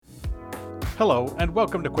Hello, and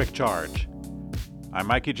welcome to Quick Charge. I'm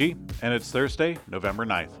Mikey G, and it's Thursday, November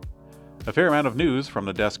 9th. A fair amount of news from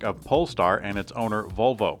the desk of Polestar and its owner,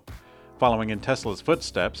 Volvo. Following in Tesla's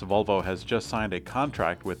footsteps, Volvo has just signed a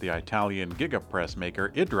contract with the Italian gigapress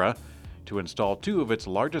maker Idra to install two of its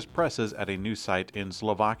largest presses at a new site in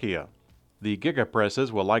Slovakia. The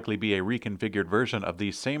gigapresses will likely be a reconfigured version of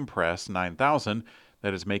the same press 9000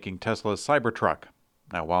 that is making Tesla's Cybertruck.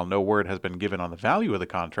 Now, while no word has been given on the value of the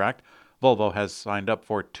contract, Volvo has signed up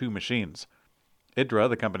for two machines. Idra,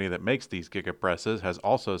 the company that makes these gigapresses, has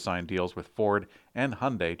also signed deals with Ford and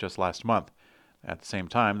Hyundai just last month. At the same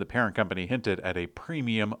time, the parent company hinted at a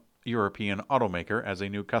premium European automaker as a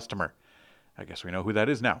new customer. I guess we know who that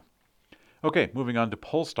is now. Okay, moving on to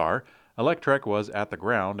Polestar. Electrek was at the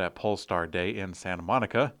ground at Polestar Day in Santa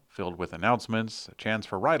Monica, filled with announcements, a chance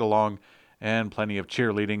for ride-along, and plenty of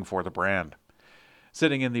cheerleading for the brand.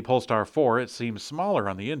 Sitting in the Polestar 4, it seems smaller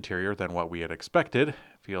on the interior than what we had expected. It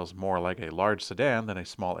feels more like a large sedan than a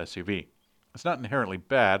small SUV. It's not inherently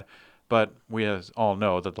bad, but we all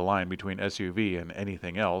know that the line between SUV and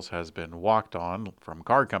anything else has been walked on from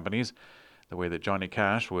car companies, the way that Johnny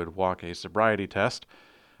Cash would walk a sobriety test.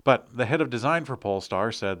 But the head of design for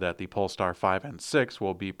Polestar said that the Polestar 5 and 6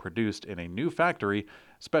 will be produced in a new factory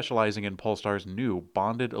specializing in Polestar's new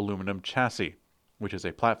bonded aluminum chassis, which is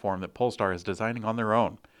a platform that Polestar is designing on their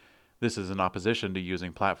own. This is in opposition to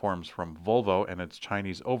using platforms from Volvo and its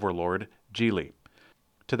Chinese overlord, Geely.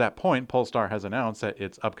 To that point, Polestar has announced that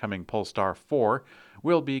its upcoming Polestar 4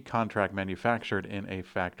 will be contract manufactured in a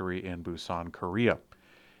factory in Busan, Korea.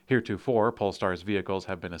 Heretofore, Polestar's vehicles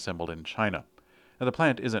have been assembled in China. Now, the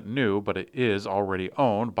plant isn't new, but it is already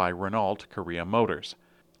owned by Renault Korea Motors.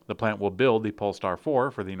 The plant will build the Polestar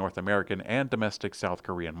 4 for the North American and domestic South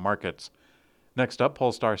Korean markets. Next up,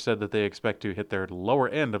 Polestar said that they expect to hit their lower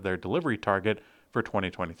end of their delivery target for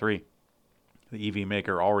 2023. The EV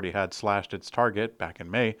maker already had slashed its target back in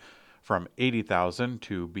May from 80,000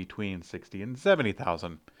 to between 60 and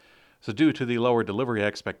 70,000. So due to the lower delivery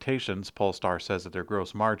expectations, Polestar says that their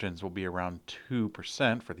gross margins will be around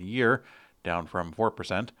 2% for the year, down from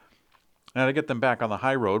 4%. Now, to get them back on the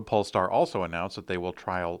high road, Polestar also announced that they will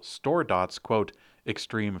trial StoreDot's, quote,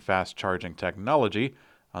 extreme fast charging technology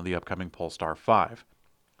on the upcoming Polestar 5.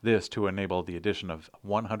 This to enable the addition of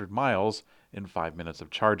 100 miles in 5 minutes of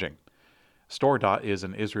charging. StoreDot is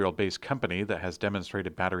an Israel-based company that has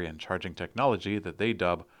demonstrated battery and charging technology that they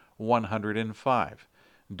dub 105,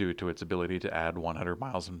 due to its ability to add 100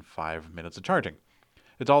 miles in 5 minutes of charging.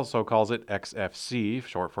 It also calls it XFC,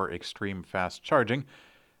 short for Extreme Fast Charging,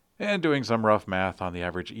 and doing some rough math on the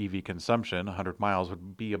average EV consumption, 100 miles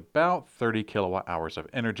would be about 30 kilowatt hours of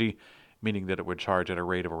energy, meaning that it would charge at a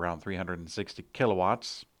rate of around 360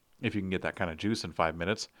 kilowatts, if you can get that kind of juice in 5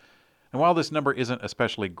 minutes. And while this number isn't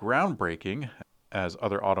especially groundbreaking, as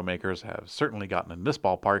other automakers have certainly gotten in this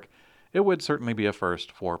ballpark, it would certainly be a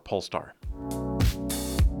first for Polestar.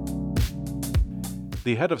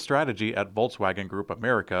 The head of strategy at Volkswagen Group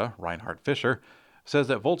America, Reinhard Fischer, says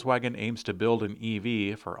that Volkswagen aims to build an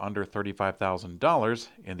EV for under $35,000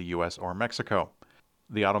 in the US or Mexico.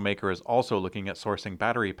 The automaker is also looking at sourcing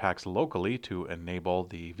battery packs locally to enable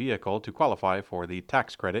the vehicle to qualify for the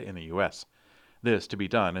tax credit in the U.S. This to be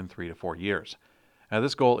done in 3 to 4 years. Now,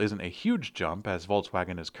 this goal isn't a huge jump, as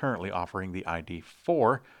Volkswagen is currently offering the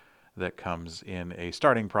ID.4 that comes in a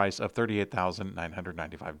starting price of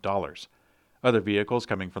 $38,995. Other vehicles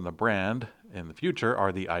coming from the brand in the future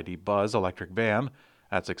are the ID. Buzz electric van,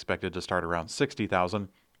 that's expected to start around $60,000,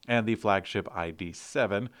 and the flagship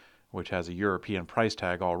ID.7, which has a European price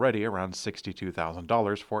tag already around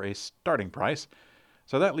 $62,000 for a starting price.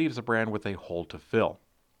 So that leaves the brand with a hole to fill.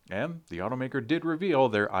 And the automaker did reveal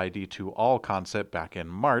their ID.2 All concept back in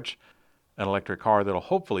March, an electric car that'll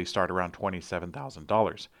hopefully start around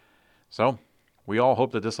 $27,000. So we all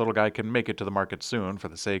hope that this little guy can make it to the market soon for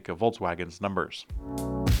the sake of Volkswagen's numbers.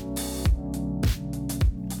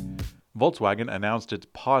 Volkswagen announced it's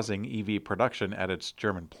pausing EV production at its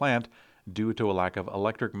German plant due to a lack of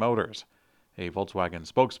electric motors. A Volkswagen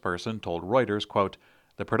spokesperson told Reuters, quote,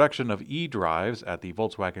 the production of e-drives at the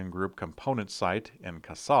Volkswagen Group component site in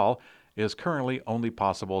Kassel is currently only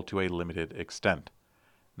possible to a limited extent.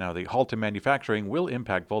 Now, the halt in manufacturing will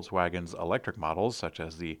impact Volkswagen's electric models, such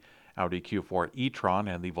as the Audi Q4 e-tron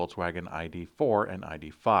and the Volkswagen ID.4 and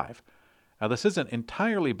ID.5. Now, this isn't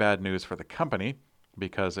entirely bad news for the company,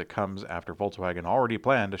 because it comes after Volkswagen already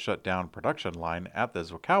planned to shut down production line at the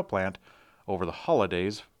Zwickau plant over the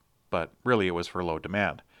holidays, but really it was for low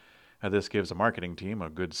demand. Now, this gives the marketing team a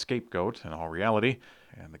good scapegoat in all reality,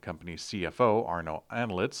 and the company's CFO, Arno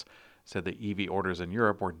Antlitz, said that EV orders in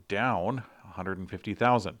Europe were down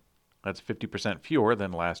 150,000. That's 50% fewer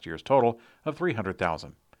than last year's total of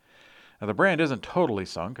 300,000. Now, the brand isn't totally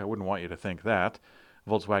sunk. I wouldn't want you to think that.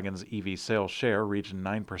 Volkswagen's EV sales share reached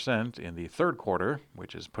 9% in the third quarter,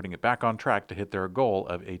 which is putting it back on track to hit their goal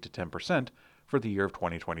of 8 to 10% for the year of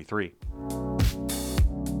 2023.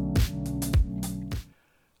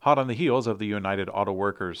 Hot on the heels of the United Auto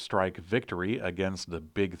Workers strike victory against the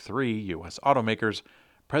Big Three U.S. automakers,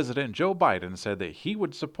 President Joe Biden said that he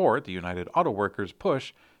would support the United Auto Workers'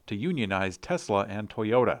 push to unionize Tesla and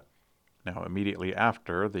Toyota. Now, immediately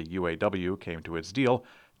after the UAW came to its deal,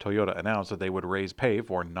 Toyota announced that they would raise pay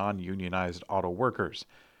for non-unionized auto workers,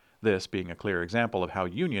 this being a clear example of how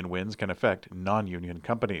union wins can affect non-union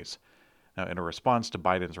companies. Now, in a response to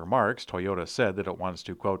Biden's remarks, Toyota said that it wants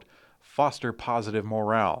to, quote, foster positive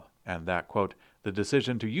morale, and that, quote, the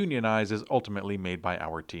decision to unionize is ultimately made by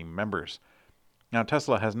our team members. Now,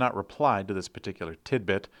 Tesla has not replied to this particular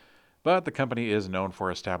tidbit, but the company is known for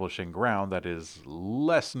establishing ground that is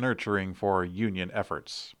less nurturing for union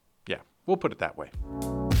efforts. Yeah, we'll put it that way.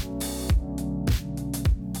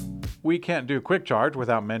 We can't do Quick Charge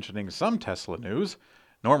without mentioning some Tesla news.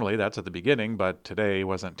 Normally that's at the beginning, but today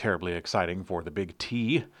wasn't terribly exciting for the big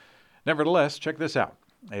T. Nevertheless, check this out.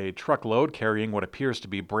 A truckload carrying what appears to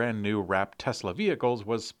be brand new wrapped Tesla vehicles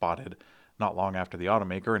was spotted not long after the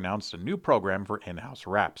automaker announced a new program for in-house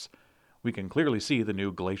wraps. We can clearly see the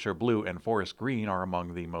new Glacier Blue and Forest Green are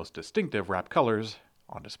among the most distinctive wrap colors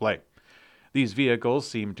on display. These vehicles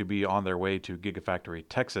seem to be on their way to Gigafactory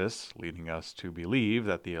Texas, leading us to believe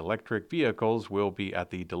that the electric vehicles will be at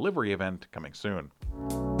the delivery event coming soon.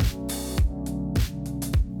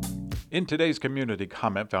 In today's community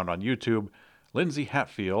comment found on YouTube, Lindsay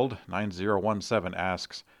Hatfield 9017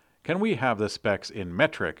 asks, "Can we have the specs in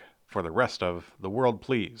metric for the rest of the world,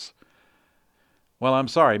 please?" Well, I'm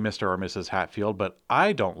sorry, Mr. or Mrs. Hatfield, but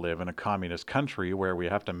I don't live in a communist country where we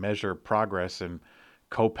have to measure progress in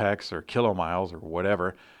kopecks or kilomiles or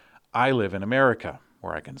whatever. I live in America,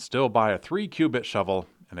 where I can still buy a 3-cubit shovel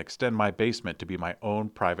and extend my basement to be my own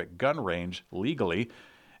private gun range legally,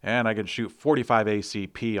 and I can shoot 45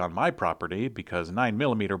 ACP on my property because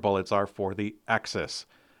 9mm bullets are for the Axis,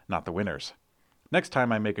 not the winners. Next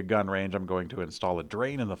time I make a gun range, I'm going to install a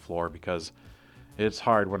drain in the floor because it's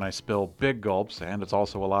hard when I spill big gulps, and it's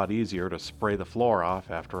also a lot easier to spray the floor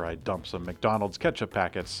off after I dump some McDonald's ketchup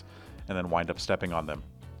packets and then wind up stepping on them.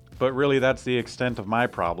 But really, that's the extent of my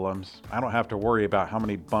problems. I don't have to worry about how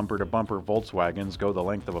many bumper-to-bumper Volkswagens go the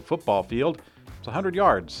length of a football field. It's 100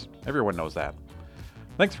 yards. Everyone knows that.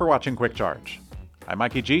 Thanks for watching Quick Charge. I'm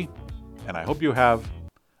Mikey G, and I hope you have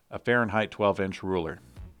a Fahrenheit 12-inch ruler.